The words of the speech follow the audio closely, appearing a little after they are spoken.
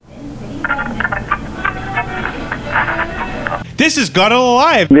This is God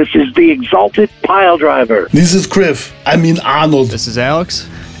Alive. This is the Exalted Pile Driver. This is Griff. I mean Arnold. This is Alex.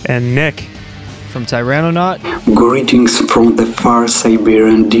 And Nick from Tyrannonaut. Greetings from the far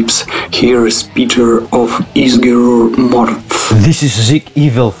Siberian deeps. Here is Peter of Isgerur Morth. This is Zik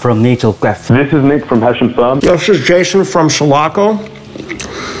Evil from Natal Craft. This is Nick from Hessian Farm. This is Jason from Sulaco.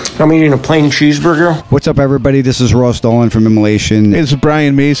 I'm eating a plain cheeseburger. What's up, everybody? This is Ross Dolan from Immolation. It's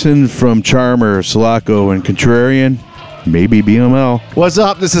Brian Mason from Charmer, Sulaco, and Contrarian. Maybe BML. What's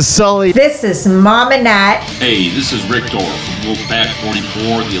up? This is Sully. This is Mama Nat. Hey, this is Rick Dorr from Wolfpack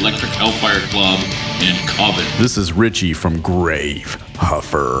 44, the Electric Hellfire Club, and Coven. This is Richie from Grave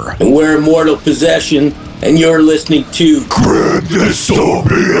Huffer. And we're Immortal Possession, and you're listening to Grand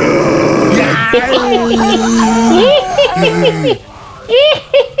Dystopia.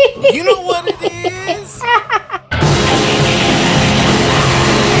 You know what it is?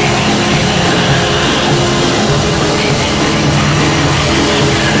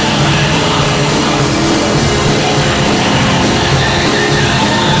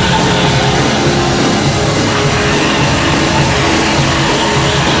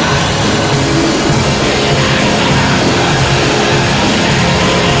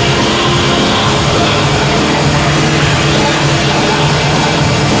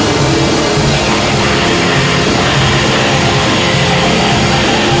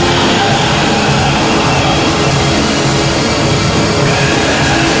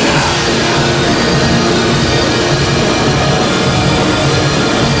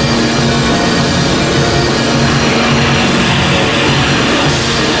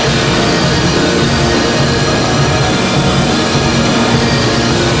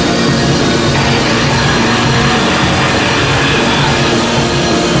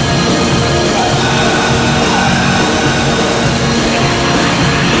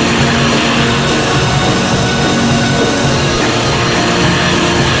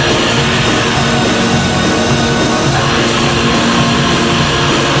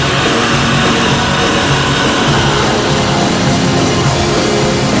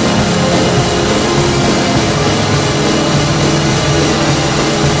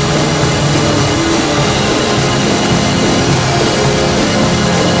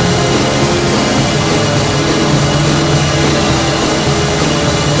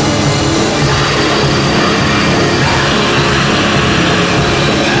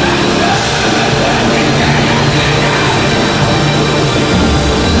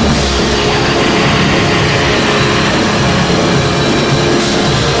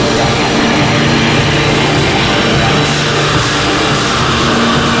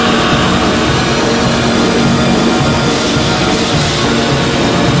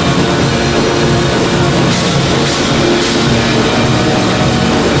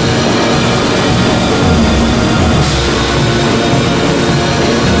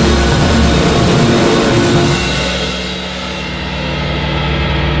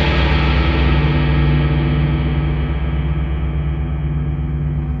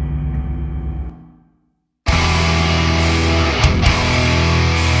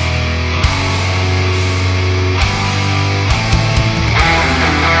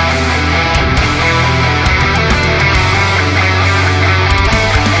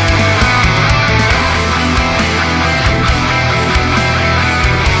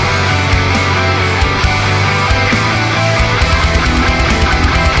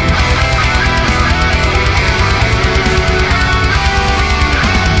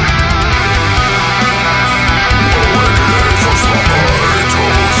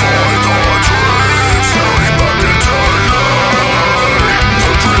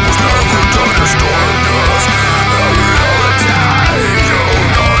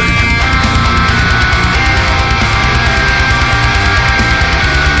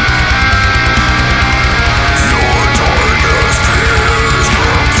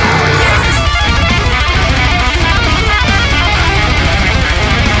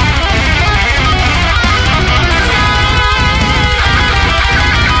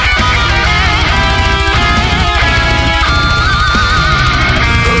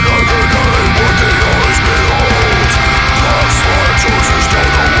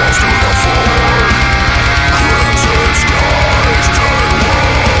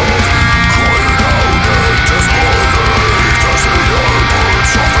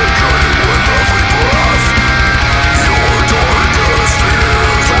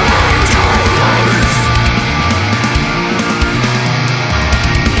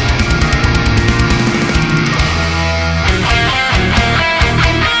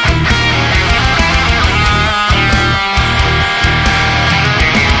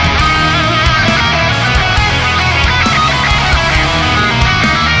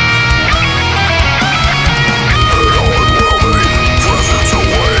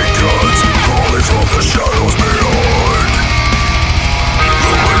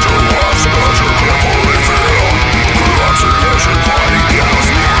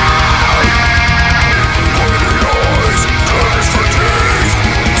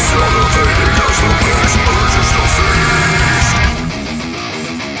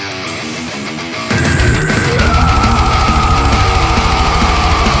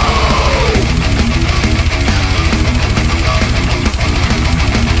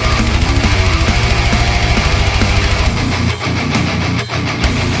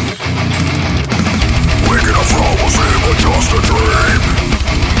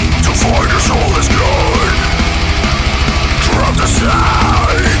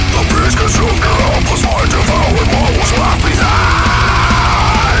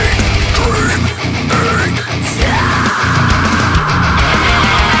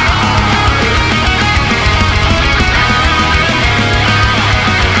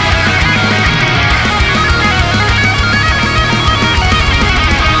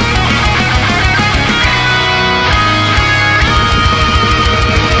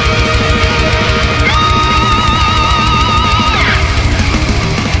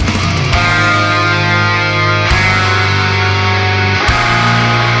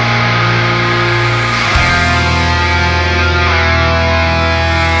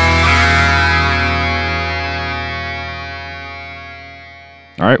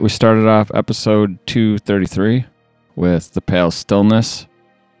 right, we started off episode 233 with The Pale Stillness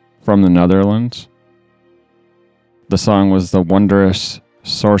from the Netherlands. The song was The Wondrous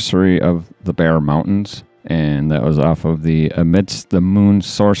Sorcery of the Bear Mountains, and that was off of the Amidst the Moon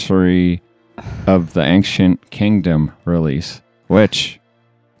Sorcery of the Ancient Kingdom release, which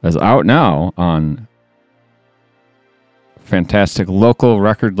is out now on fantastic local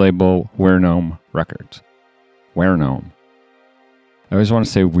record label Weir Gnome Records. Weir Gnome. I always want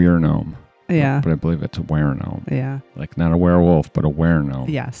to say Weir Gnome. Yeah. But I believe it's a Weir Gnome. Yeah. Like not a werewolf, but a Weir Gnome.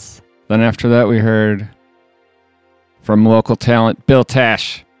 Yes. Then after that, we heard from local talent Bill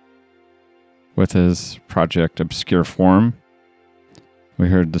Tash with his project Obscure Form. We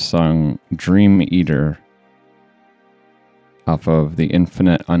heard the song Dream Eater off of the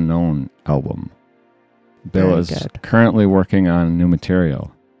Infinite Unknown album. Bill is currently working on new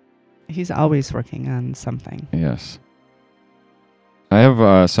material. He's always working on something. Yes. I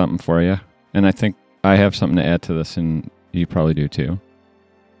have something for you, and I think I have something to add to this, and you probably do too.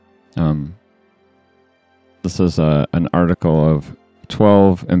 This is an article of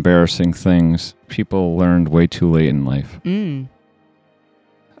 12 embarrassing things people learned way too late in life.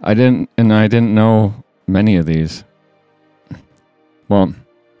 I didn't know many of these. Well,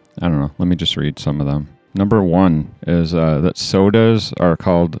 I don't know. Let me just read some of them. Number 1 is that sodas are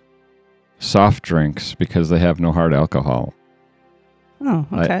called soft drinks because they have no hard alcohol. Oh,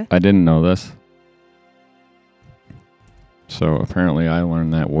 okay. I didn't know this. So apparently I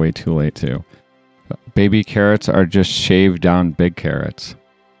learned that way too late too. Baby carrots are just shaved down big carrots.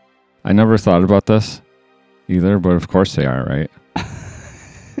 I never thought about this either, but of course they are, right?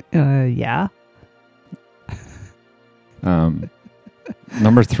 Yeah.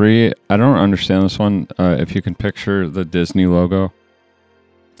 Number 3, I don't understand this one. If you can picture the Disney logo,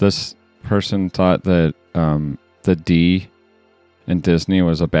 this person thought that the D in Disney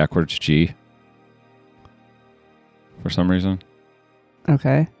was a backwards G for some reason.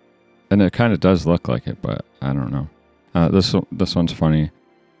 Okay. And it kind of does look like it, but I don't know. This one's funny.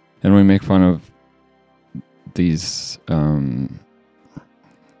 And we make fun of these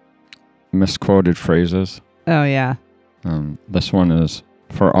misquoted phrases. Oh, yeah. This one is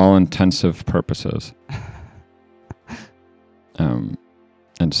for all intensive purposes.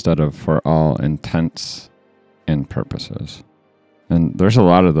 Instead of for all intents and purposes. And there's a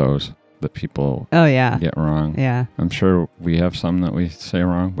lot of those that people get wrong. Yeah. I'm sure we have some that we say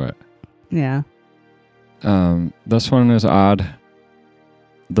wrong, but... Yeah. This one is odd.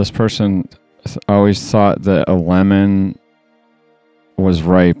 This person always thought that a lemon was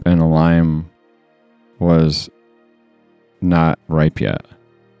ripe and a lime was not ripe yet.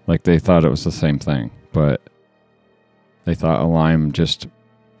 Like they thought it was the same thing, but they thought a lime just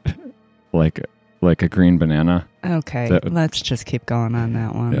like a green banana. Okay, let's just keep going on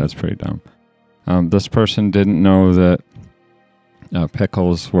that one. Yeah, it's pretty dumb. This person didn't know that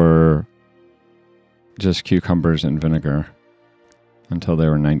pickles were just cucumbers and vinegar until they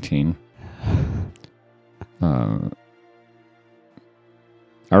were 19.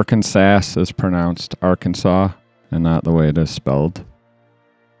 Arkansas is pronounced Arkansas and not the way it is spelled.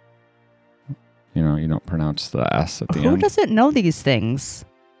 You know, you don't pronounce the S at the end. Who doesn't know these things?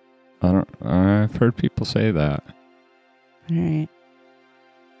 I've heard people say that. All right.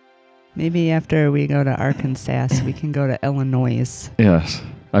 Maybe after we go to Arkansas, we can go to Illinois. Yes.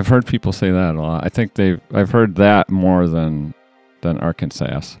 I've heard people say that a lot. I think I've heard that more than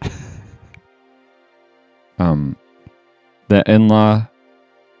Arkansas. The in-law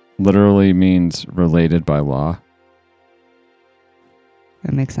literally means related by law.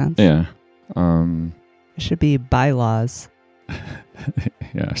 That makes sense. Yeah. It should be bylaws.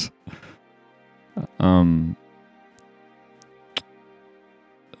 Yes.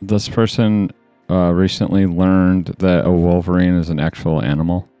 This person recently learned that a wolverine is an actual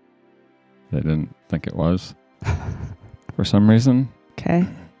animal. They didn't think it was for some reason. Okay.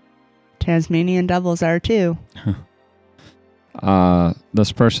 Tasmanian devils are too.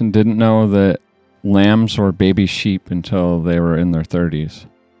 This person didn't know that lambs were baby sheep until they were in their 30s.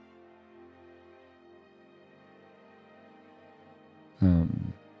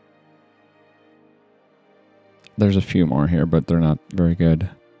 There's a few more here, but they're not very good.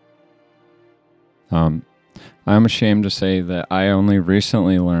 I'm ashamed to say that I only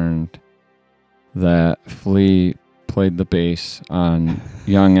recently learned that Flea played the bass on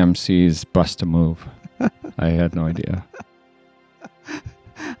Young MC's Bust a Move. I had no idea.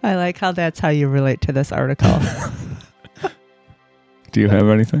 I like how that's how you relate to this article. Do you have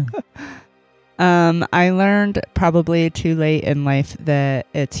anything? I learned probably too late in life that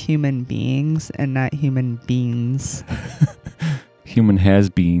it's human beings and not human beings. Human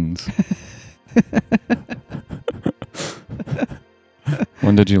has-beens.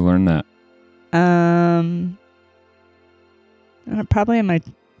 When did you learn that? Probably in my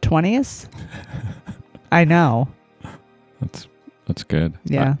 20s. I know. That's good.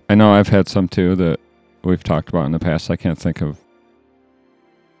 Yeah. I know I've had some too that we've talked about in the past. I can't think of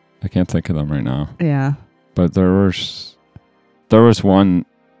them right now. Yeah. But there was one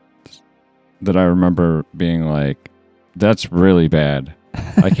that I remember being like, that's really bad.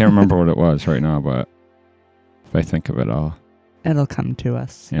 I can't remember what it was right now, but if I think of it all, it'll come to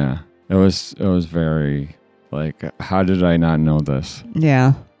us. Yeah. It was very like, how did I not know this?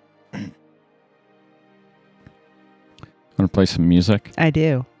 Yeah. Want to play some music? I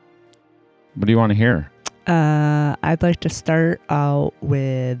do. What do you want to hear? I'd like to start out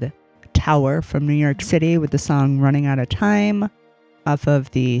with Tower from New York City with the song Running Out of Time off of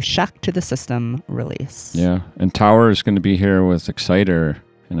the Shock to the System release. Yeah, and Tower is going to be here with Exciter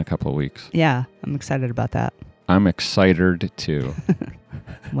in a couple of weeks. Yeah, I'm excited about that. I'm excited too.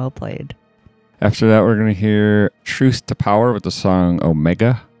 Well played. After that, we're going to hear Truth to Power with the song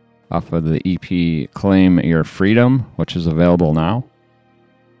Omega off of the EP Claim Your Freedom, which is available now.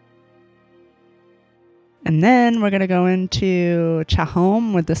 And then we're going to go into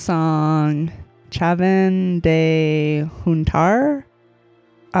Chahome with the song Chavan de Juntar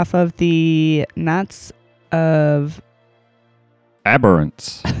off of the Knots of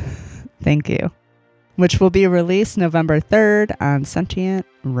Aberrance. Thank you. Which will be released November 3rd on Sentient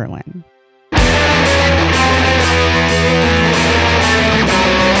Ruin.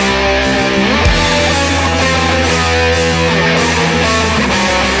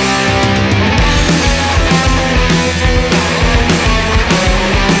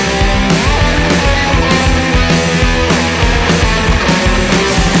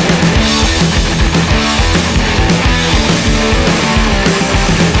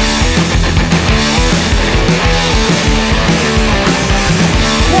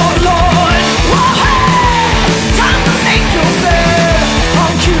 Warlord,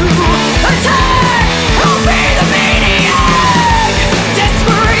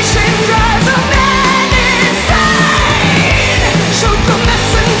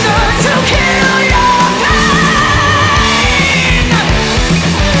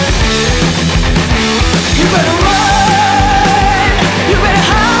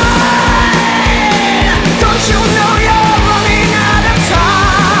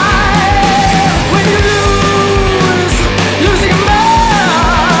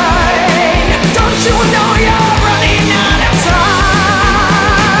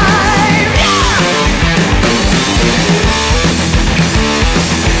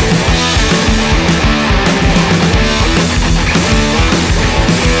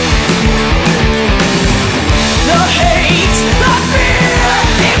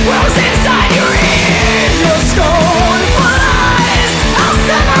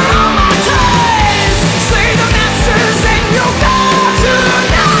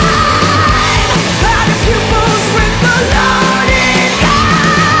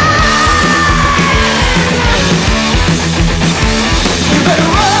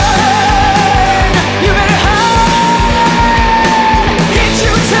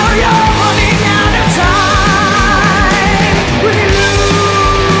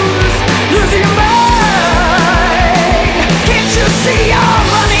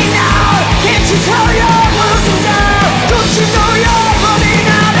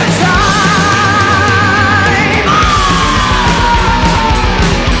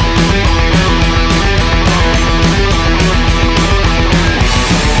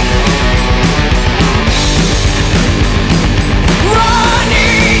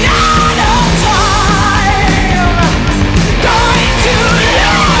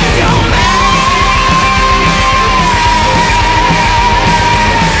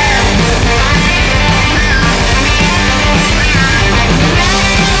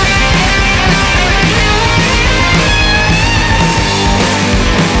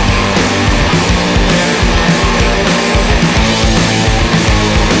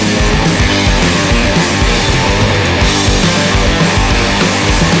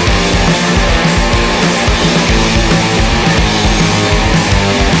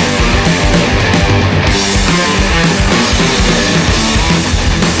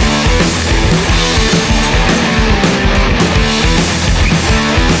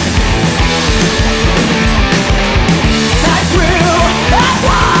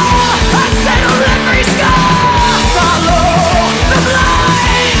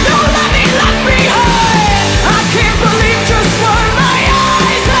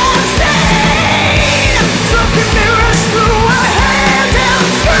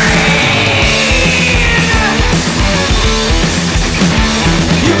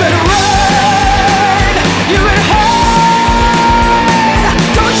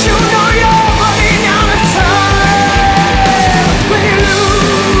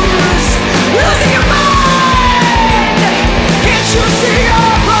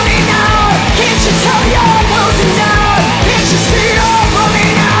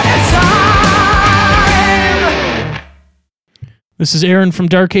 This is Aaron from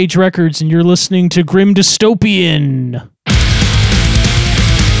Dark Age Records, and you're listening to Grim Dystopian.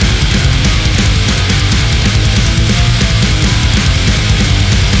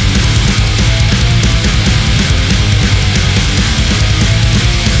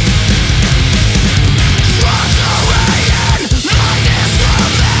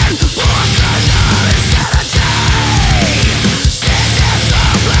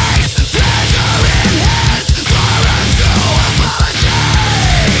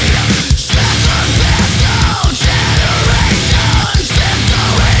 Generate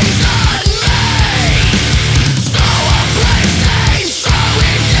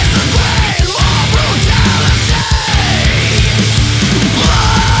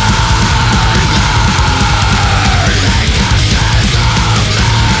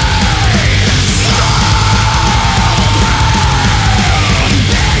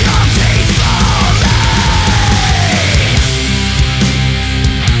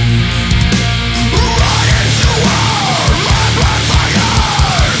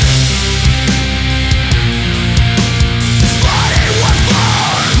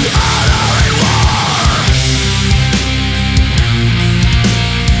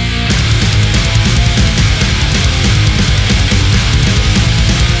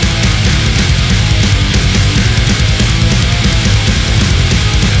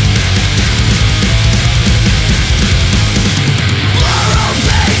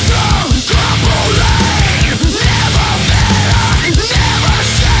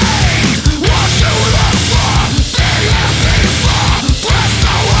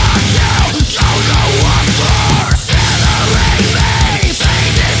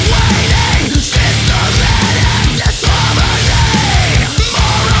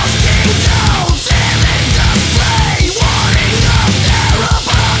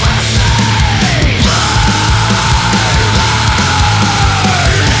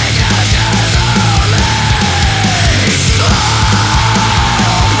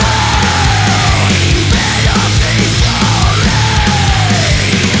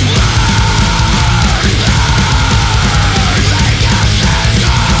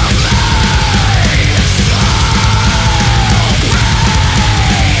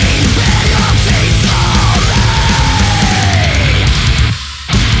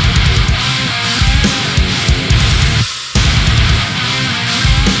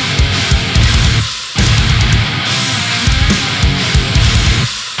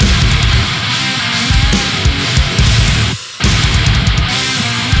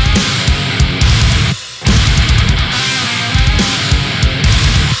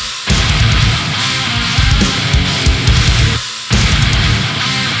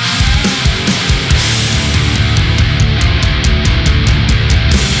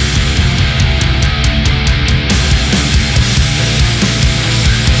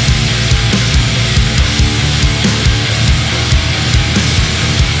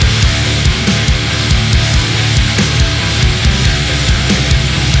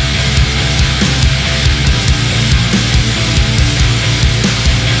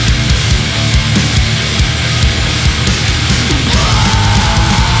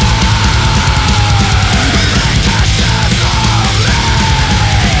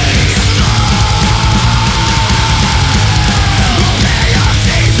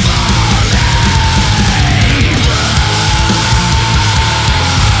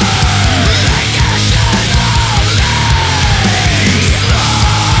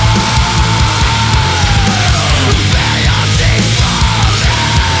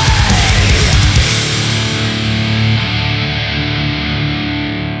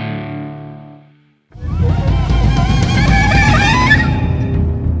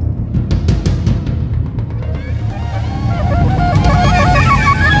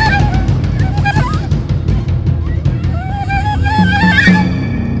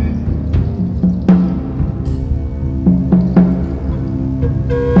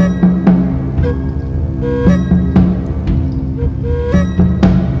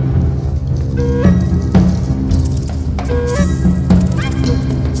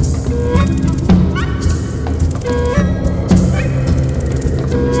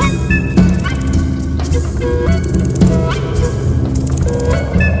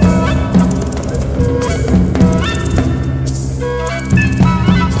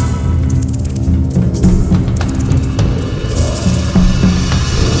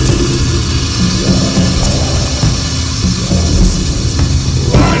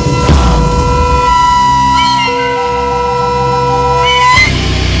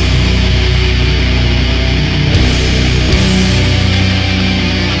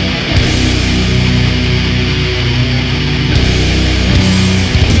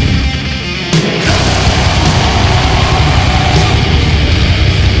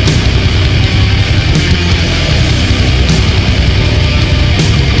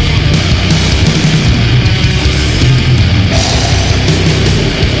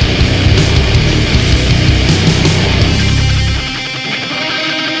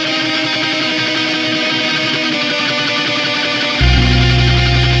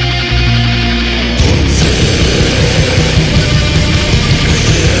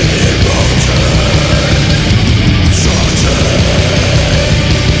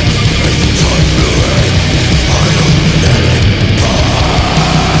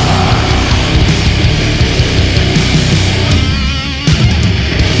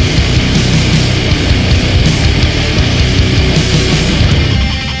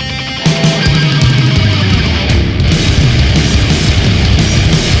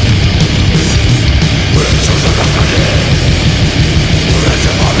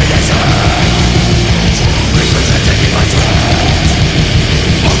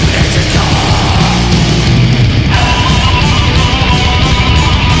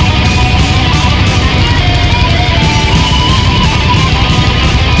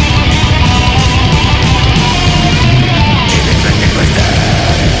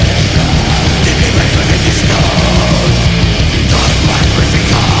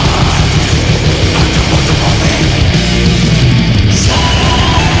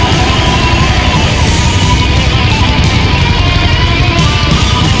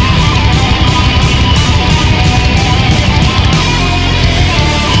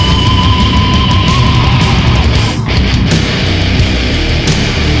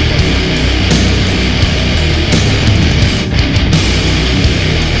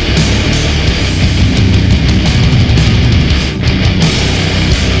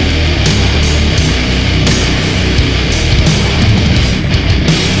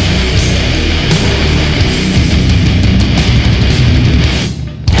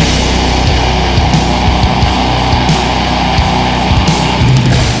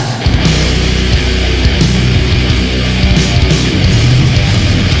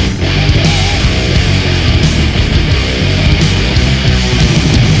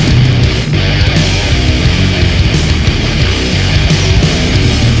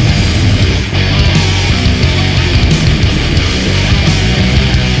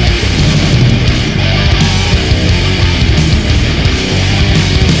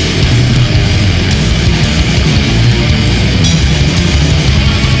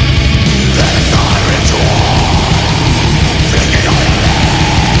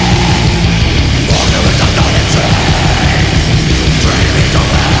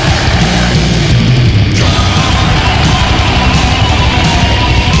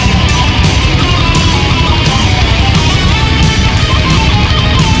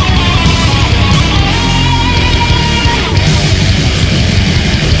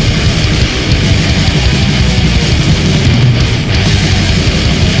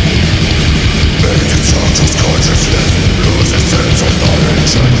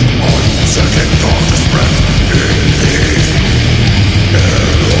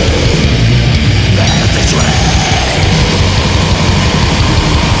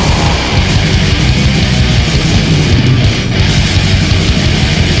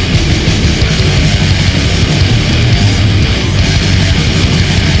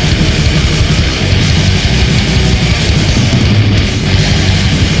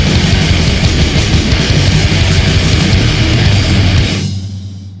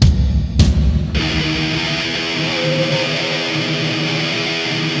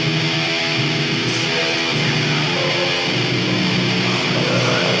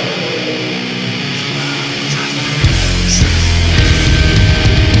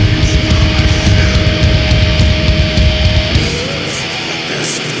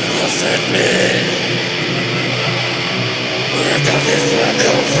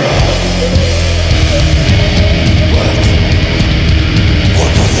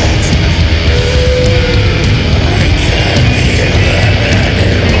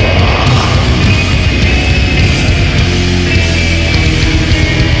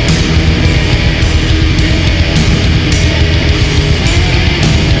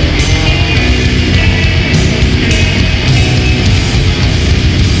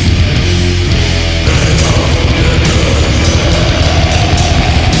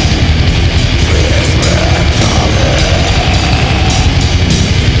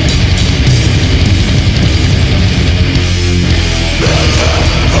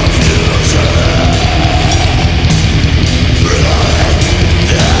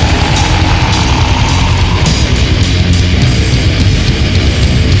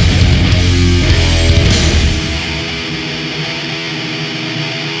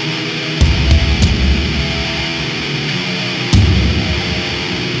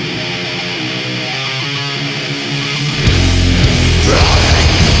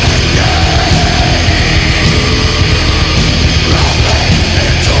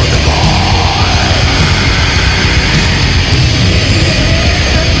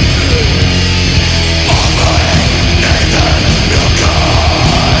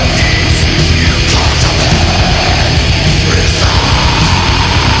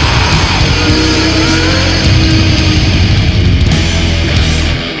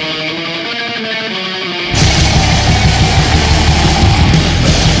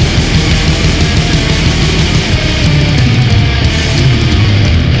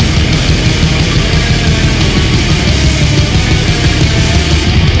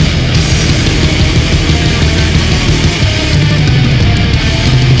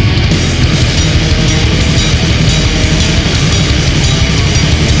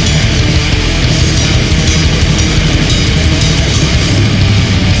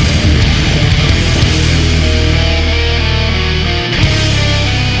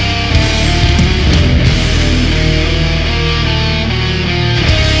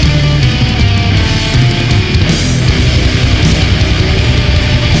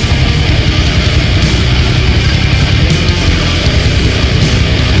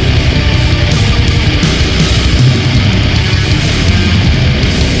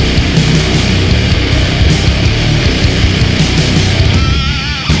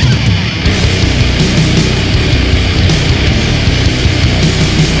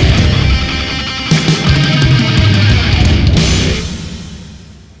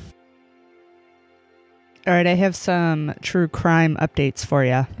All right, I have some true crime updates for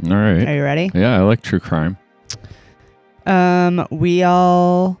you. All right. Are you ready? Yeah, I like true crime. We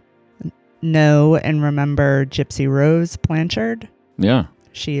all know and remember Gypsy Rose Blanchard. Yeah.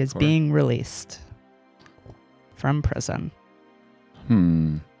 She is being released from prison.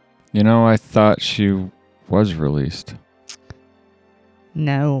 You know, I thought she was released.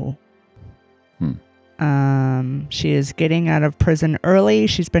 No. She is getting out of prison early.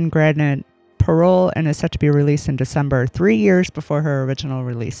 She's been granted parole and is set to be released in December, 3 years before her original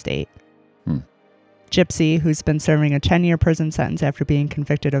release date. Gypsy, who's been serving a 10-year prison sentence after being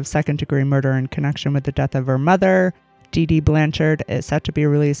convicted of second-degree murder in connection with the death of her mother, Dee Dee Blanchard, is set to be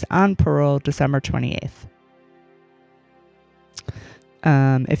released on parole December 28th.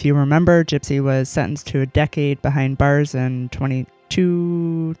 If you remember, Gypsy was sentenced to a decade behind bars in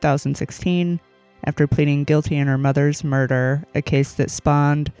 2016 after pleading guilty in her mother's murder, a case that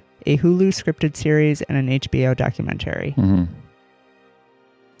spawned a Hulu scripted series and an HBO documentary.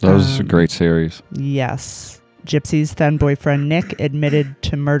 That was a great series. Yes. Gypsy's then boyfriend Nick admitted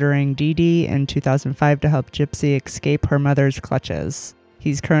to murdering Dee Dee in 2005 to help Gypsy escape her mother's clutches.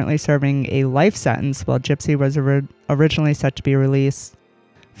 He's currently serving a life sentence, while Gypsy was originally set to be released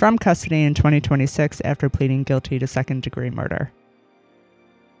from custody in 2026 after pleading guilty to second-degree murder.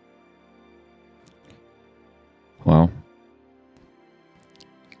 Wow.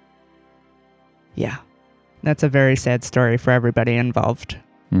 Yeah. That's a very sad story for everybody involved.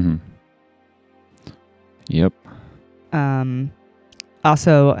 Yep.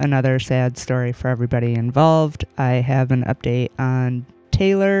 Also, another sad story for everybody involved. I have an update on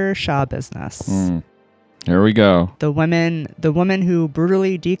Taylor Shaw Business. Here we go. The woman who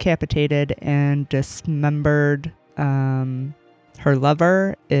brutally decapitated and dismembered her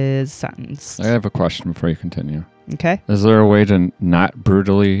lover is sentenced. I have a question before you continue. Okay. Is there a way to not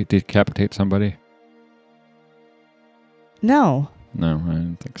brutally decapitate somebody? No. No, I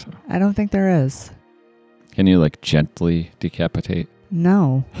don't think so. I don't think there is. Can you gently decapitate?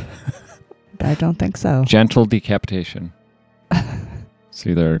 No. I don't think so. Gentle decapitation. It's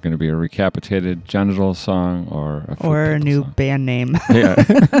either going to be a recapitated genital song or a new song. band name. Yeah.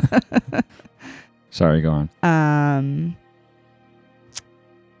 Sorry, go on.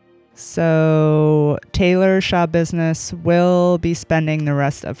 So Taylor Shaw Business will be spending the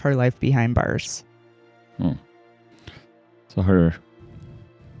rest of her life behind bars. So her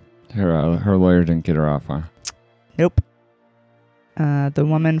lawyer didn't get her off, huh? Nope. The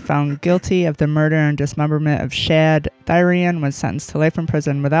woman found guilty of the murder and dismemberment of Shad Thyrian was sentenced to life in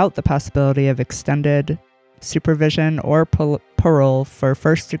prison without the possibility of extended supervision or parole for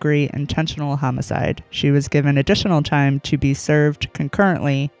first-degree intentional homicide. She was given additional time to be served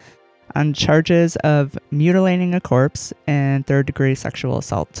concurrently on charges of mutilating a corpse and third-degree sexual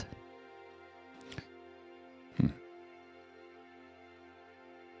assault.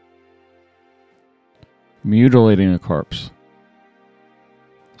 Mutilating a corpse.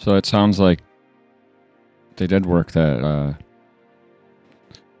 So it sounds like they did work that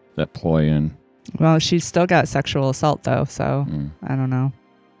ploy in. Well, she's still got sexual assault, though, so I don't know.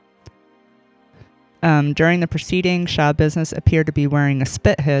 During the proceeding, Shaw Business appeared to be wearing a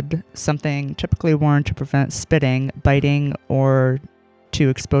spit hood, something typically worn to prevent spitting, biting, or to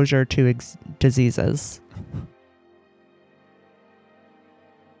exposure to diseases.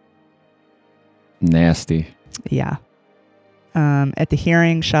 Nasty. Yeah. At the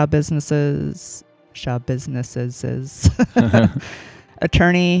hearing, Shaw Business's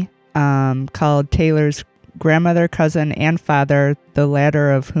attorney called Taylor's grandmother, cousin, and father, the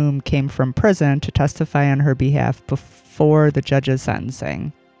latter of whom came from prison, to testify on her behalf before the judge's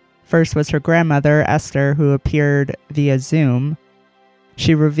sentencing. First was her grandmother, Esther, who appeared via Zoom.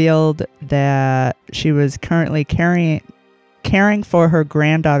 She revealed that she was currently caring for her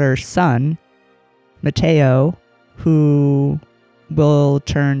granddaughter's son, Mateo, who will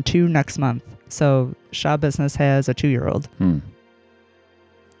turn 2 next month. So Shaw Business has a 2-year-old.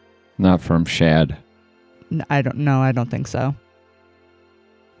 Not from Shad. I don't think so.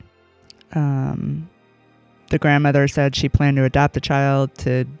 The grandmother said she planned to adopt the child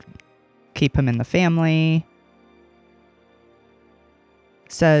to keep him in the family.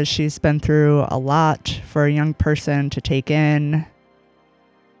 Says she's been through a lot for a young person to take in.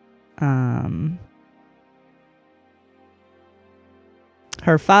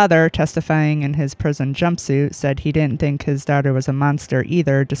 Her father, testifying in his prison jumpsuit, said he didn't think his daughter was a monster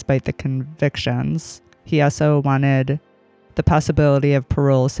either, despite the convictions. He also wanted the possibility of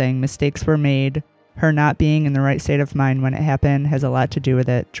parole, saying mistakes were made. Her not being in the right state of mind when it happened has a lot to do with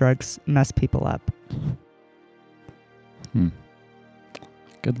it. Drugs mess people up.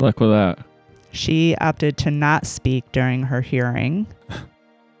 Good luck with that. She opted to not speak during her hearing.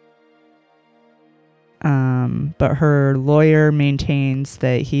 But her lawyer maintains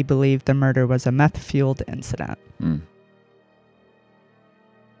that he believed the murder was a meth-fueled incident.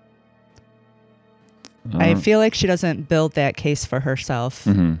 I feel like she doesn't build that case for herself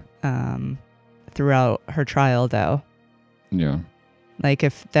throughout her trial, though. Yeah. Like,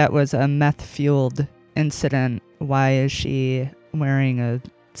 if that was a meth-fueled incident, why is she wearing a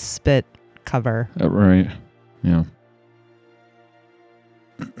spit cover? Right. Yeah.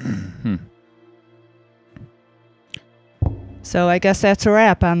 So I guess that's a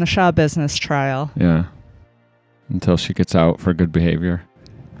wrap on the Shaw Business trial. Yeah. Until she gets out for good behavior.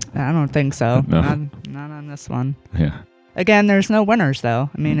 I don't think so. No. Not on this one. Yeah. Again, there's no winners, though.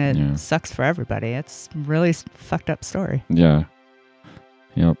 I mean, it sucks for everybody. It's a really fucked up story. Yeah.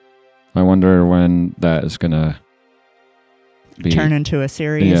 Yep. I wonder when that is going to turn into a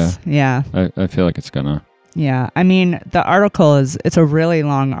series. Yeah. I feel like it's going to. Yeah. I mean, the article it's a really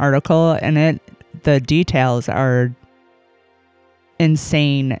long article, and the details are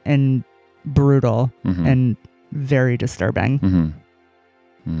insane and brutal and very disturbing.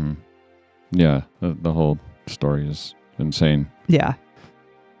 Yeah, the whole story is insane. Yeah.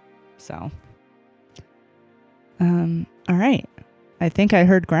 So, all right. I think I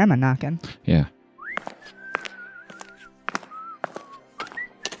heard Grandma knocking. Yeah.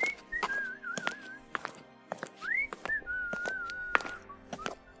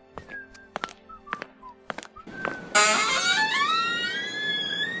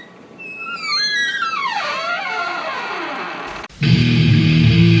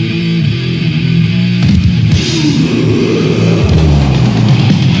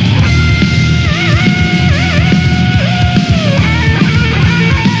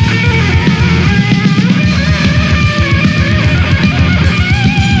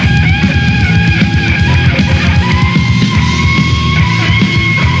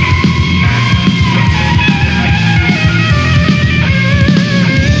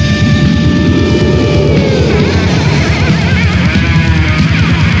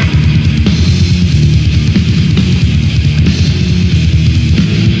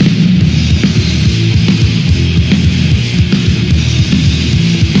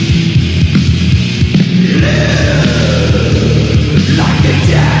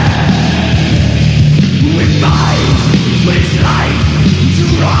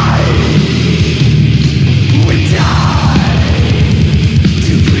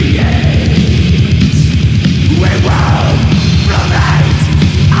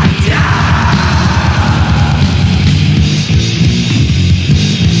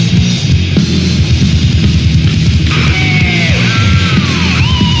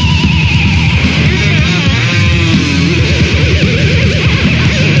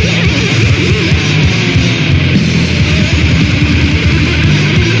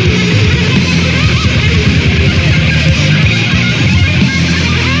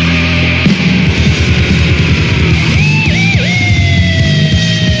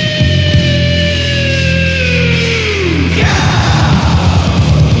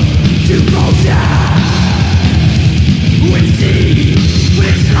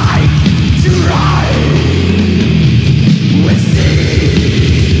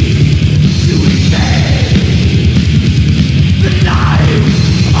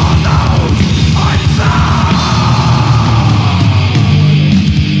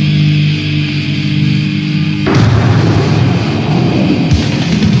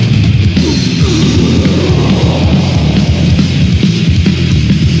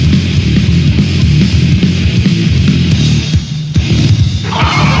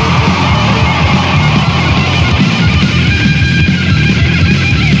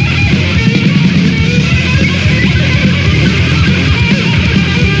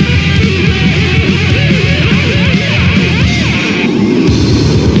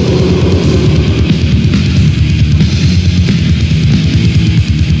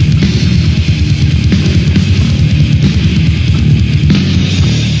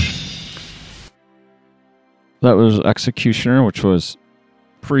 that was Executioner, which was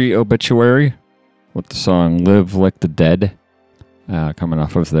pre-Obituary, with the song Live Like the Dead, coming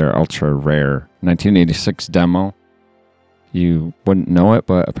off of their ultra rare 1986 demo. You wouldn't know it,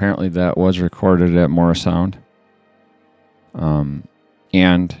 but apparently that was recorded at Morrisound.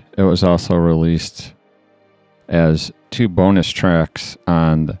 And it was also released as 2 bonus tracks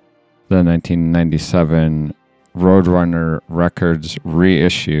on the 1997 Roadrunner Records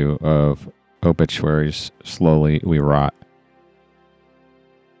reissue of Obituary's Slowly We Rot.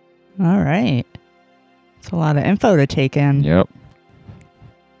 All right. It's a lot of info to take in. Yep.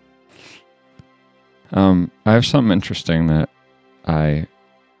 I have something interesting that I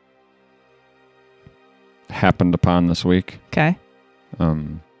happened upon this week. Okay.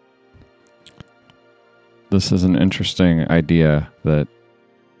 This is an interesting idea that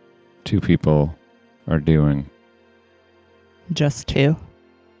 2 people are doing. Just 2?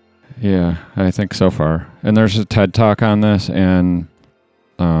 Yeah, I think so far. And there's a TED Talk on this, and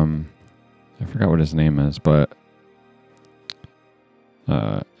I forgot what his name is, but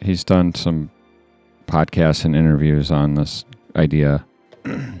he's done some podcasts and interviews on this idea.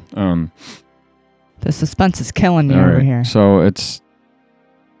 The suspense is killing me over here. So it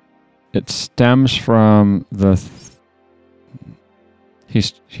stems from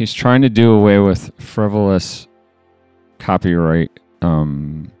he's trying to do away with frivolous copyright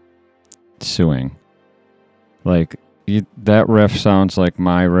suing. Like that riff sounds like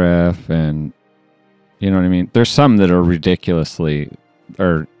my riff, and you know what I mean? There's some that are ridiculously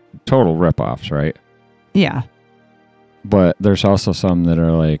or total rip-offs, right? Yeah. But there's also some that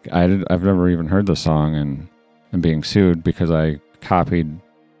are like, I've never even heard the song and I'm being sued because I copied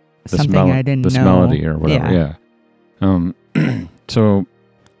this melody or whatever. Yeah. So,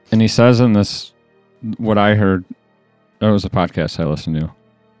 and he says in this, what I heard, it was a podcast I listened to.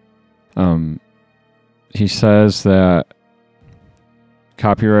 He says that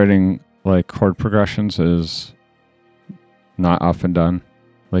copywriting like chord progressions is not often done.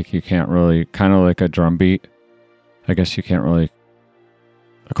 Like you can't really, kind of like a drum beat. I guess you can't really,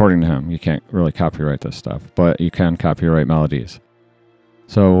 according to him, you can't really copyright this stuff, but you can copyright melodies.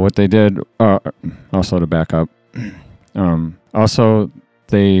 So what they did, also to back up, also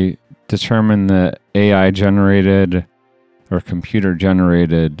they determined that AI generated or computer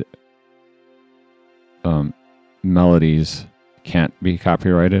generated melodies can't be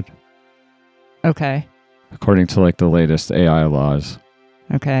copyrighted. Okay. According to like the latest AI laws.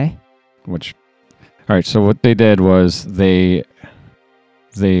 Okay. All right, so what they did was they,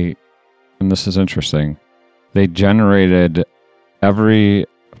 and this is interesting, they generated every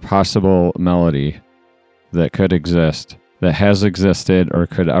possible melody that could exist, that has existed or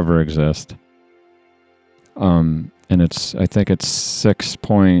could ever exist. And I think it's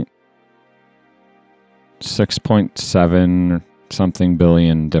 6.7 something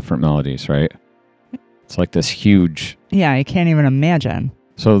billion different melodies, right? It's like this huge. Yeah, I can't even imagine.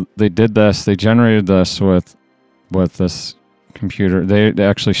 So they did this. They generated this with this computer. They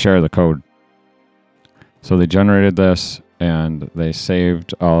actually share the code. So they generated this and they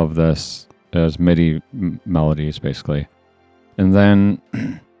saved all of this as MIDI melodies, basically. And then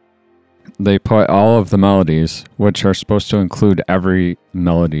they put all of the melodies, which are supposed to include every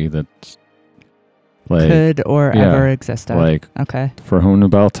melody that's like could or ever existed. Like okay, For Whom the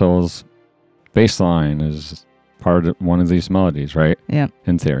Bell Tolls bass line is part of one of these melodies, right? Yeah.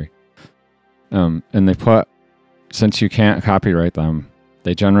 In theory. And they put, since you can't copyright them,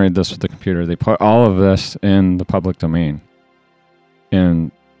 they generated this with the computer. They put all of this in the public domain.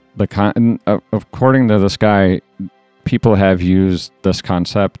 And according to this guy, people have used this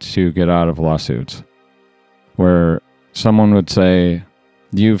concept to get out of lawsuits. Where someone would say,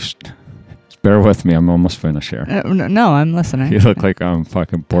 bear with me, I'm almost finished here. No, I'm listening. You look like I'm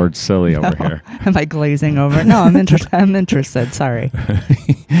fucking bored silly over here. Am I glazing over? No, I'm interested. I'm interested. Sorry.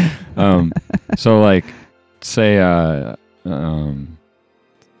 So like, say,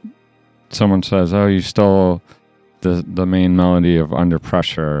 someone says, "Oh, you stole the main melody of Under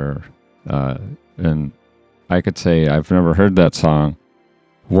Pressure," and I could say, "I've never heard that song.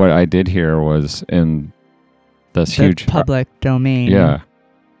 What I did hear was in this huge public domain." Yeah.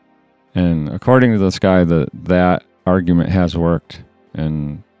 And according to this guy, that argument has worked,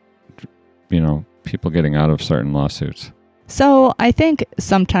 and people getting out of certain lawsuits. So I think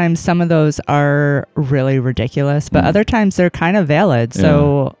sometimes some of those are really ridiculous, but other times they're kind of valid.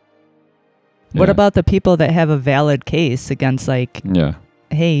 So what about the people that have a valid case against, like,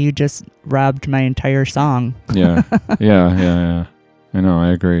 hey, you just robbed my entire song? Yeah. I know,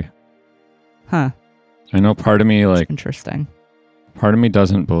 I agree. Huh. I know part of me, like... Interesting. Part of me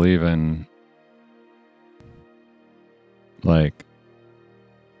doesn't believe in like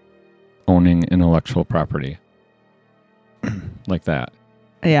owning intellectual property like that.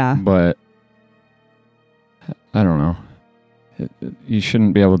 Yeah. But I don't know. You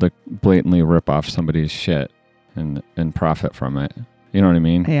shouldn't be able to blatantly rip off somebody's shit and profit from it. You know what I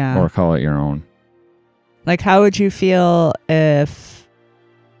mean? Yeah. Or call it your own. Like, how would you feel if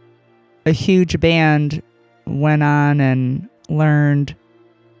a huge band went on and learned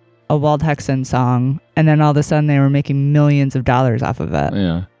a Walt Hexen song, and then all of a sudden they were making millions of dollars off of it?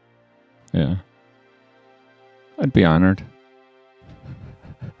 Yeah. Yeah. I'd be honored.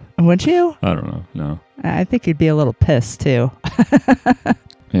 Would you? I don't know. No. I think you'd be a little pissed too.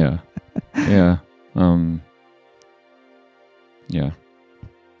 Yeah. Yeah. Yeah.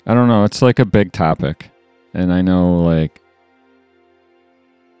 I don't know. It's like a big topic. And I know like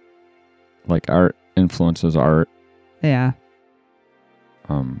art influences art. Yeah.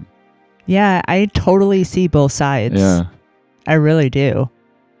 Yeah, I totally see both sides. Yeah. I really do.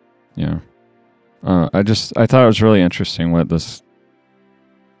 Yeah. I thought it was really interesting what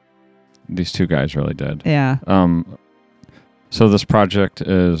these two guys really did. Yeah. So this project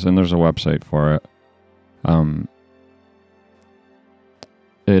is, and there's a website for it.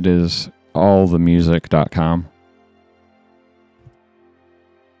 It is allthemusic.com.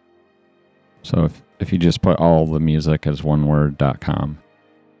 So if you just put all the music as one word.com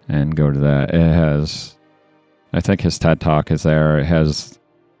and go to that, it has, I think his TED Talk is there. It has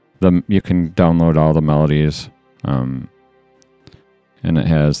you can download all the melodies. And it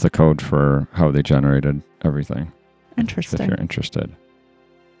has the code for how they generated everything. Interesting. If you're interested.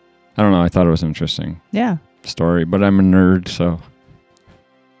 I don't know. I thought it was an interesting Yeah. story, but I'm a nerd, so.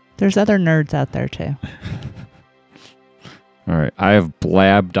 There's other nerds out there too. All right. I have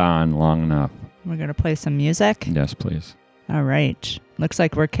blabbed on long enough. We're going to play some music. Yes, please. All right. Looks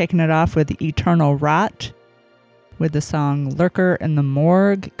like we're kicking it off with Eternal Rot with the song Lurker in the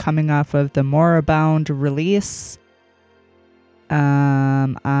Morgue, coming off of the Moribund release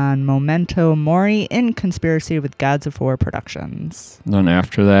on Memento Mori in Conspiracy with Gods of War Productions. Then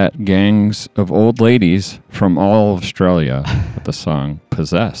after that, Gangs of Old Ladies from all of Australia with the song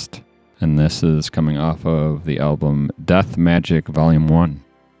Possessed. And this is coming off of the album Death Magic Volume 1.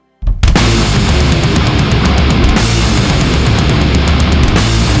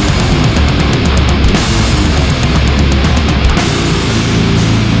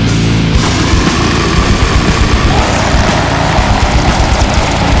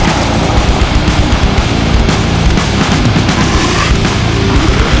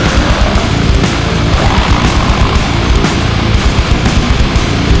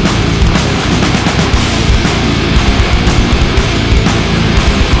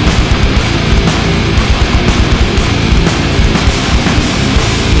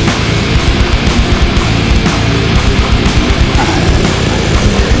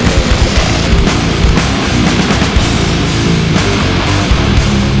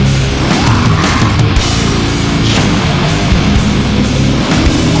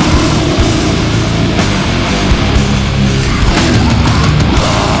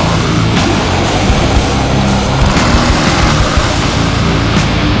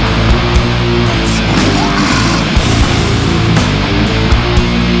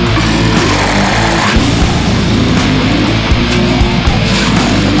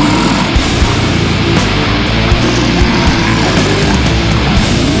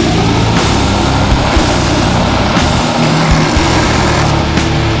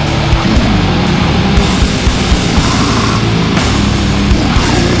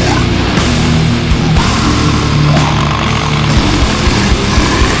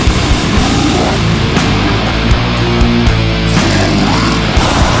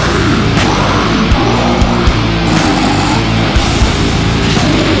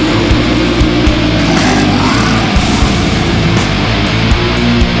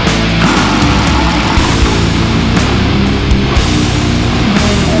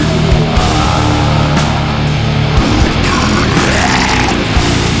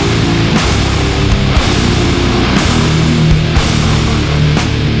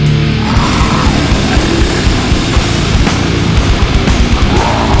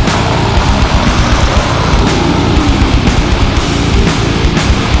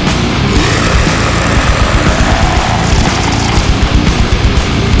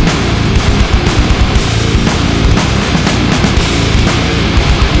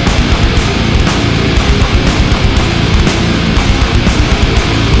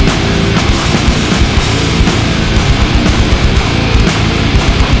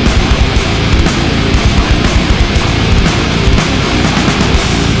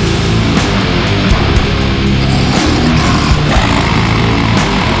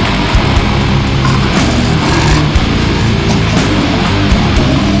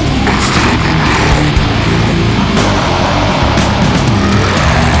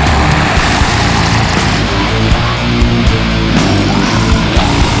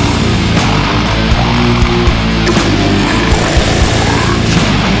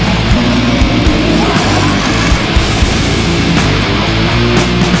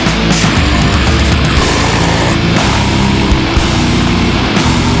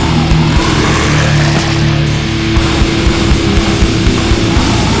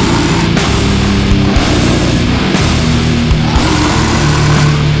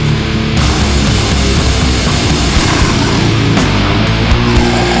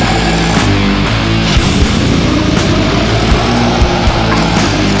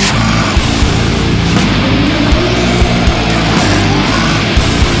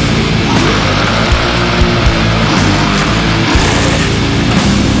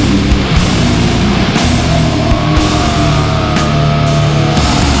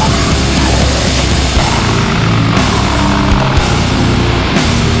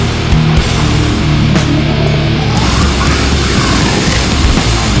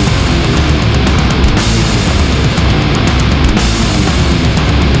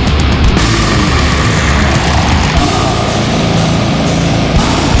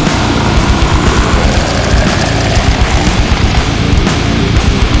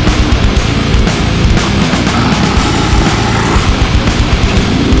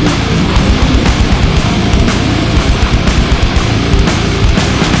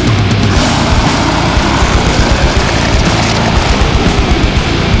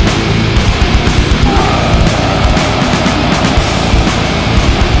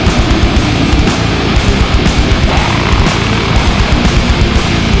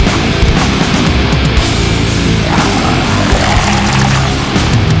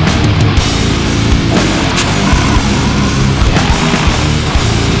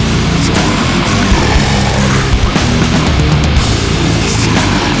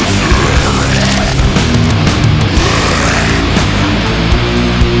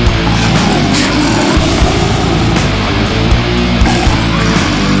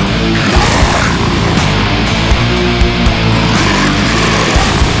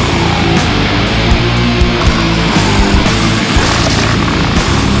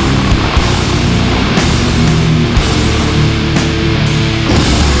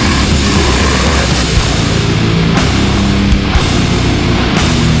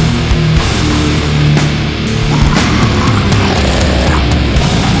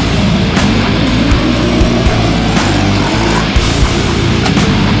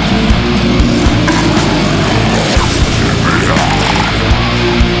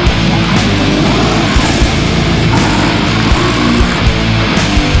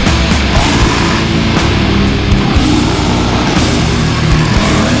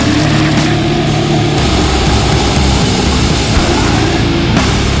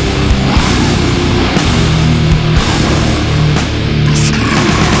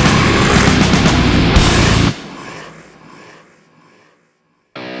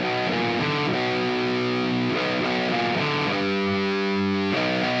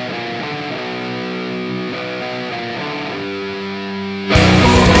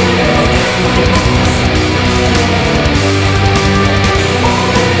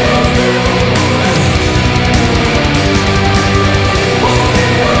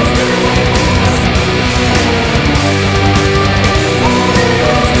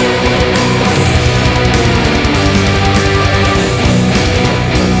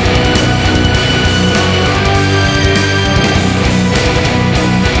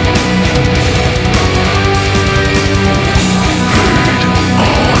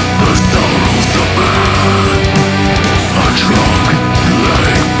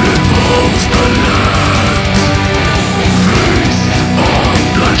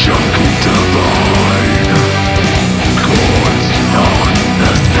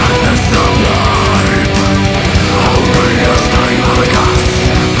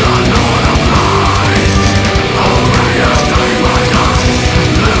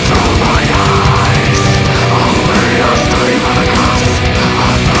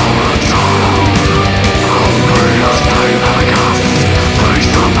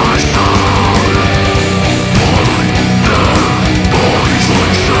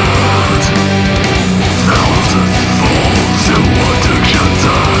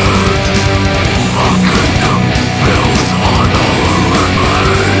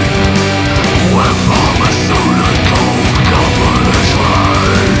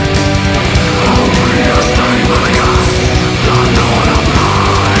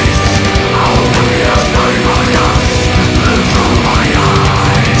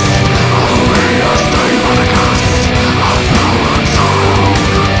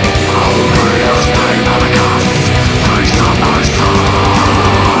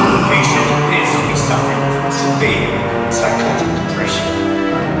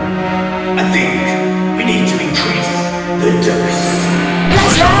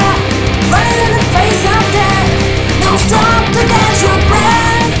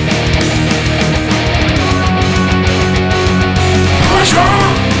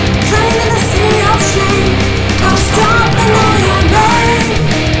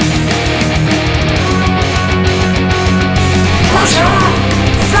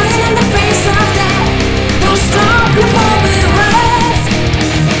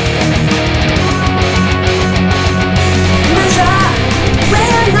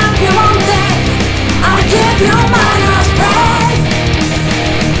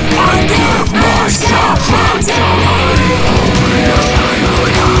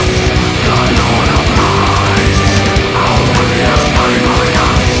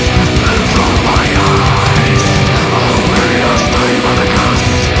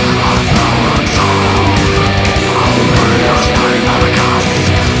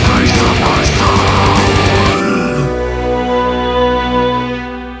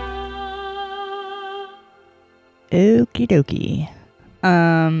 Okie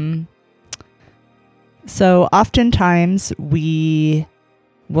dokie. So oftentimes we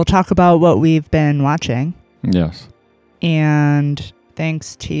will talk about what we've been watching. Yes. And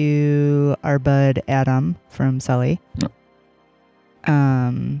thanks to our bud Adam from Sully,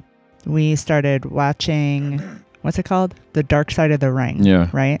 we started watching, what's it called? The Dark Side of the Ring. Yeah.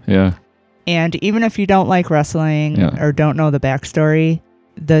 Right? Yeah. And even if you don't like wrestling or don't know the backstory,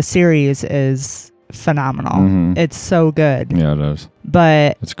 the series is phenomenal. Mm-hmm. It's so good. Yeah, it is.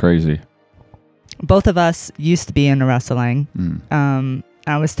 But it's crazy. Both of us used to be into wrestling.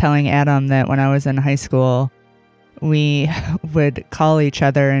 I was telling Adam that when I was in high school, we would call each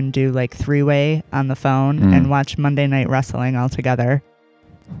other and do like 3-way on the phone and watch Monday Night Wrestling all together.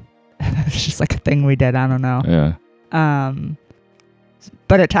 It's just like a thing we did. I don't know. Yeah.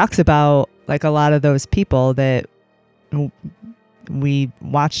 But it talks about like a lot of those people that we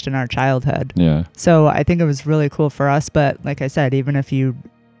watched in our childhood. Yeah. So I think it was really cool for us. But like I said, even if you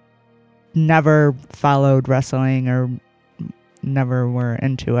never followed wrestling or never were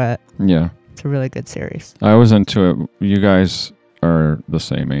into it, yeah, it's a really good series. I was into it. You guys are the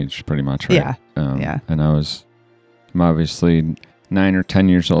same age pretty much, right? Yeah. Yeah. And I'm obviously 9 or 10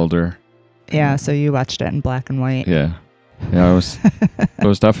 years older. Yeah, so you watched it in black and white. Yeah. Yeah, it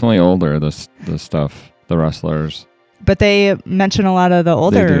was definitely older, the stuff, the wrestlers. But they mention a lot of the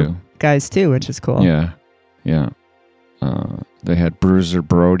older guys too, which is cool. Yeah. Yeah. They had Bruiser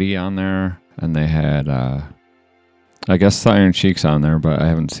Brody on there, and they had I guess the Iron Sheik's on there, but I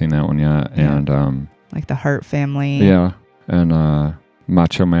haven't seen that one yet. Yeah. And like the Hart family. Yeah. And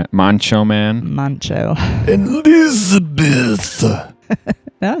Mancho Man. Elizabeth.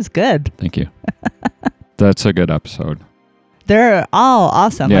 That was good. Thank you. That's a good episode. They're all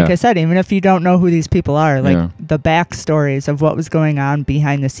awesome. Yeah. Like I said, even if you don't know who these people are, like Yeah. the backstories of what was going on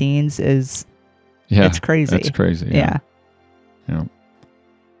behind the scenes it's crazy. It's crazy. Yeah. Yeah.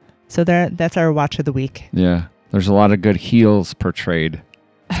 So that's our watch of the week. Yeah. There's a lot of good heels portrayed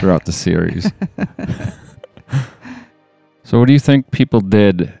throughout the series. So what do you think people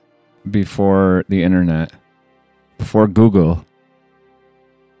did before the internet, before Google,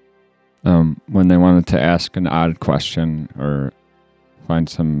 when they wanted to ask an odd question or find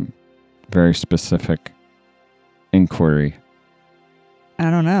some very specific inquiry? I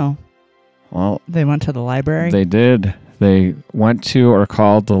don't know. Well, they went to the library? They did. They went to or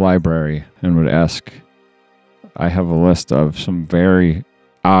called the library and would ask. I have a list of some very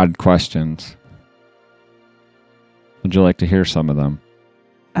odd questions. Would you like to hear some of them?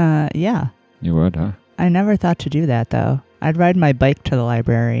 Yeah. You would, huh? I never thought to do that, though. I'd ride my bike to the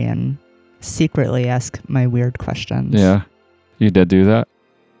library and secretly ask my weird questions. Yeah. You did do that?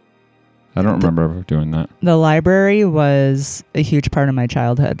 I don't remember ever doing that. The library was a huge part of my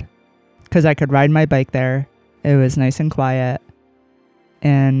childhood because I could ride my bike there. It was nice and quiet.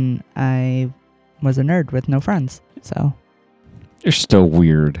 And I was a nerd with no friends, so. You're still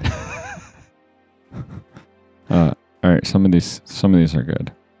weird. All right, some of these are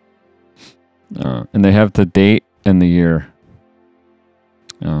good. And they have the date and the year.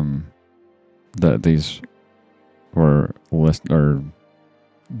 That these were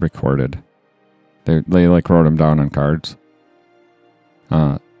recorded. They like wrote them down on cards.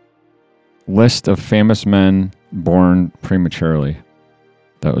 List of famous men born prematurely.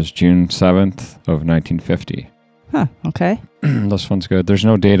 That was June 7th of 1950. Huh, okay. This one's good. There's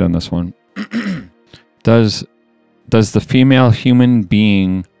no date on this one. Does the female human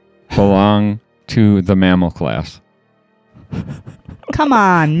being belong to the mammal class? Come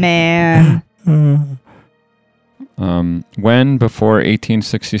on, man. When before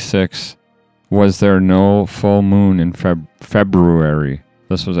 1866 was there no full moon in February?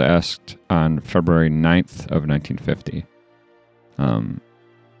 This was asked on February 9th of 1950.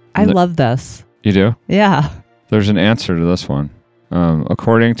 I love this. You do? Yeah. There's an answer to this one.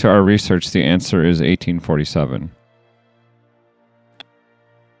 According to our research, the answer is 1847.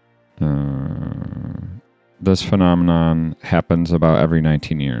 This phenomenon happens about every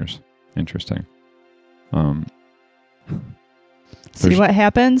 19 years. Interesting. See what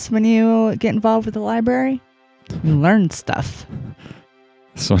happens when you get involved with the library? You learn stuff.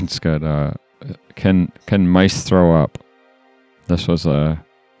 This one's good. Can mice throw up? This was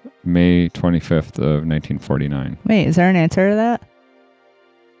May 25th of 1949. Wait, is there an answer to that?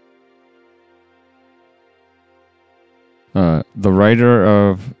 The writer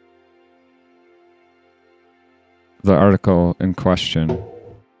of the article in question,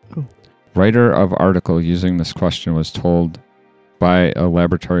 writer of article using this question was told by a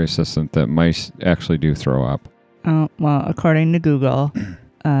laboratory assistant that mice actually do throw up. Oh, well, according to Google,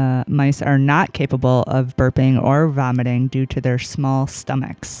 mice are not capable of burping or vomiting due to their small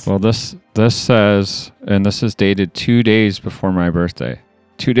stomachs. Well, this says, and this is dated 2 days before my birthday.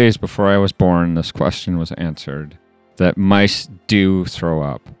 2 days before I was born, this question was answered, that mice do throw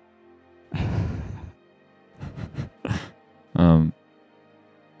up.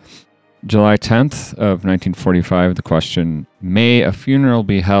 July 10th of 1945, the question, may a funeral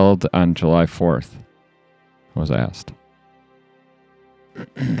be held on July 4th? Was asked.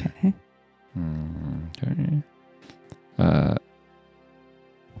 Okay. Okay.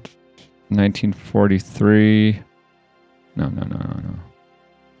 1943. No.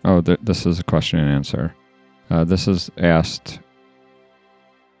 Oh, this is a question and answer. This is asked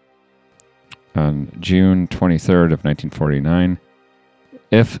on June 23rd of 1949.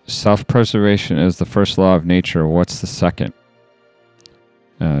 If self-preservation is the first law of nature, what's the second?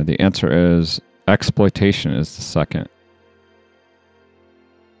 The answer is exploitation is the second.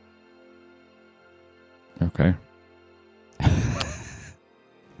 Okay.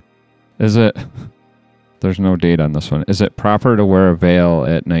 Is it... There's no date on this one. Is it proper to wear a veil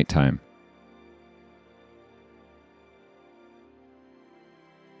at nighttime?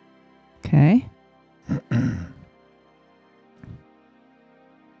 Okay.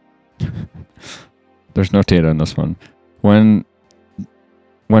 There's no date on this one. When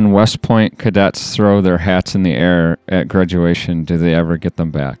West Point cadets throw their hats in the air at graduation, do they ever get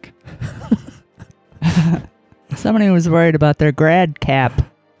them back? Somebody was worried about their grad cap.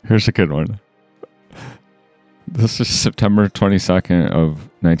 Here's a good one. This is September 22nd of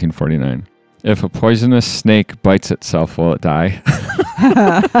 1949. If a poisonous snake bites itself, will it die?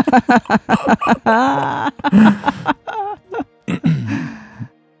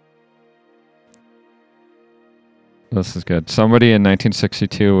 This is good. Somebody in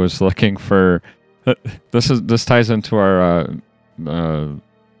 1962 was looking for... This ties into our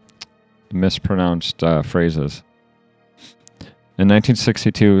mispronounced phrases. In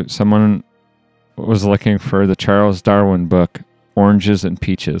 1962, someone was looking for the Charles Darwin book, Oranges and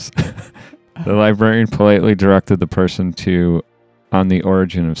Peaches. The librarian politely directed the person to On the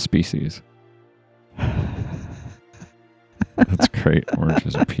Origin of Species. That's great.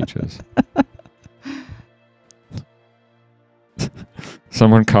 Oranges and peaches.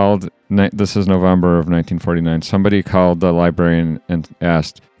 Someone called, this is November of 1949, somebody called the librarian and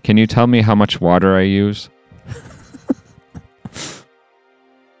asked, can you tell me how much water I use?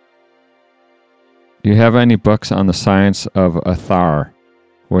 Do you have any books on the science of Athar,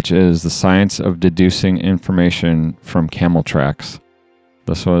 which is the science of deducing information from camel tracks?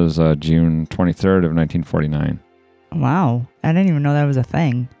 This was June 23rd of 1949. Wow. I didn't even know that was a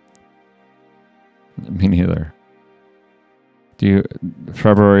thing. Me neither.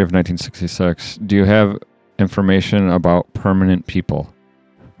 February of 1966, do you have information about permanent people?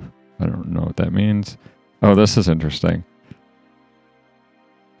 I don't know what that means. Oh, this is interesting.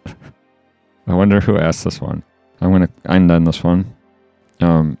 I wonder who asked this one. I'm going to end on this one.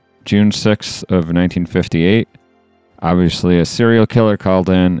 June 6th of 1958, obviously a serial killer called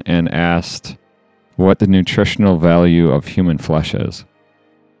in and asked what the nutritional value of human flesh is.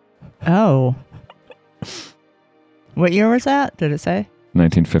 Oh. What year was that? Did it say?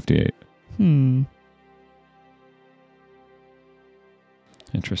 1958.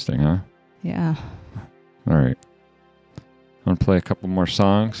 Interesting, huh? Yeah. All right. Want to play a couple more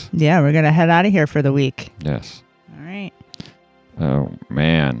songs? Yeah, we're going to head out of here for the week. Yes. All right. Oh,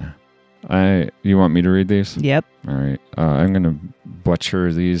 man. You want me to read these? Yep. All right. I'm going to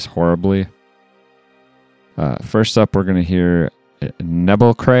butcher these horribly. First up, we're going to hear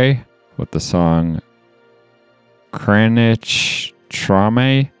Nebelcray with the song Kranich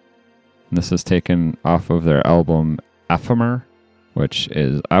Trame. This is taken off of their album Ephemer, which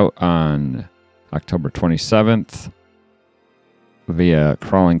is out on October 27th via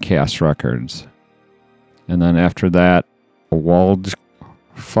Crawling Chaos Records. And then after that,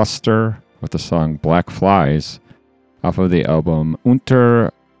 Waldfuster with the song Black Flies off of the album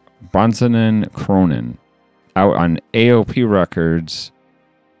Unter Bronzenen Kronen, out on AOP Records.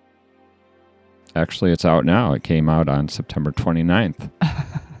 Actually, it's out now. It came out on September 29th.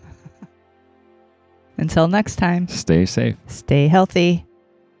 Until next time. Stay safe. Stay healthy.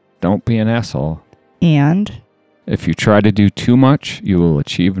 Don't be an asshole. And if you try to do too much, you will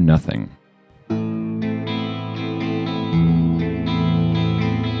achieve nothing.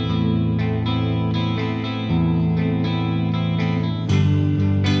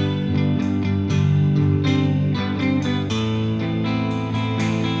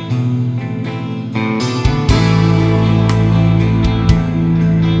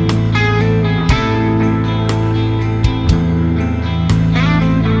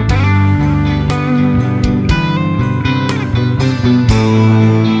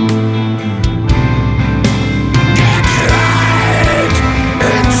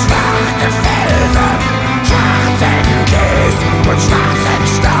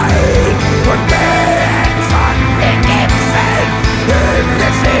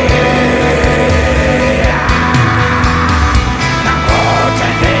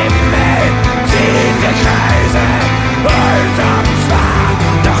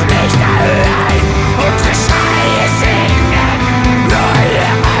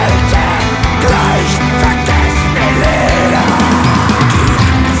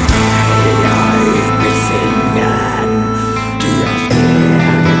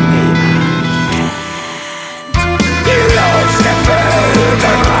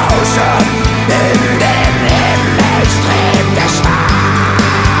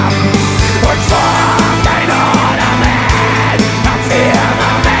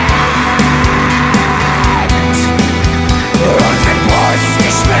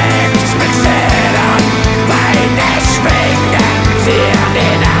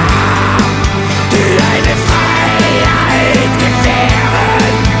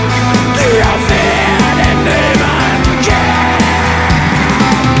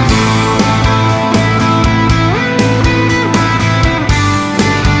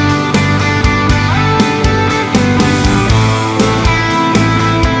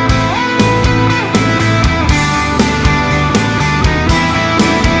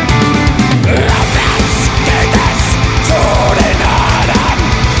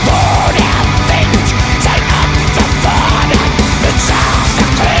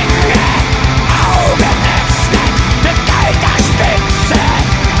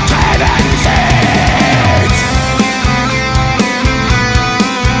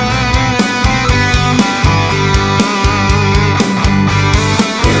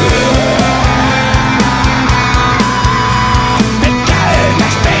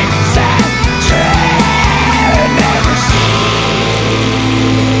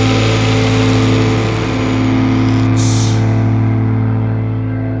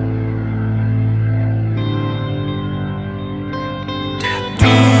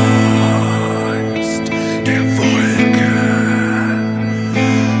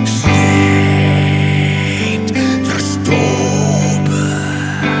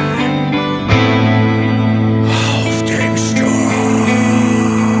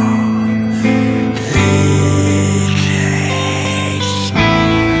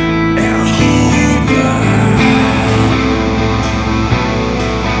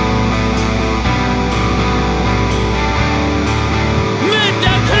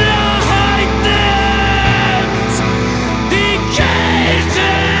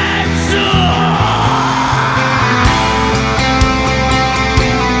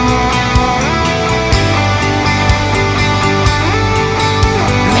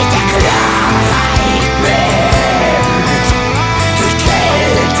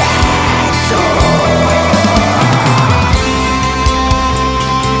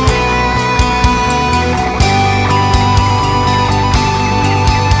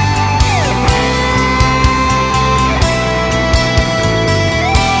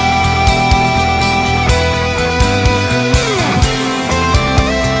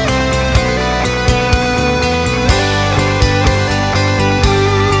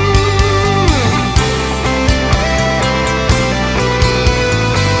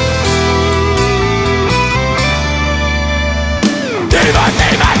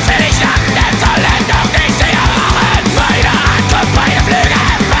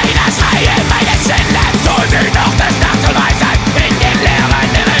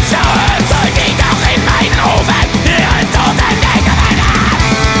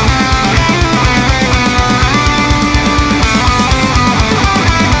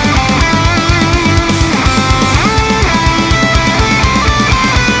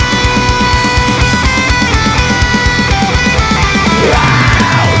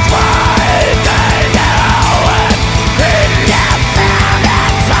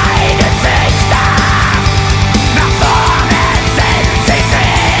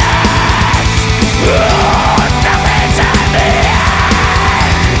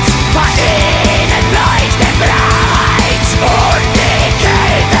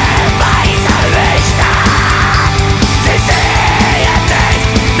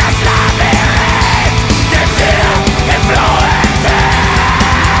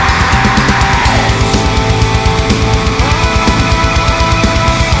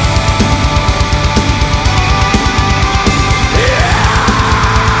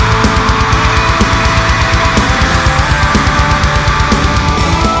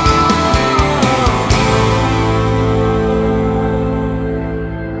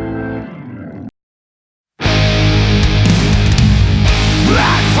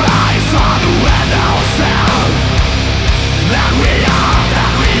 we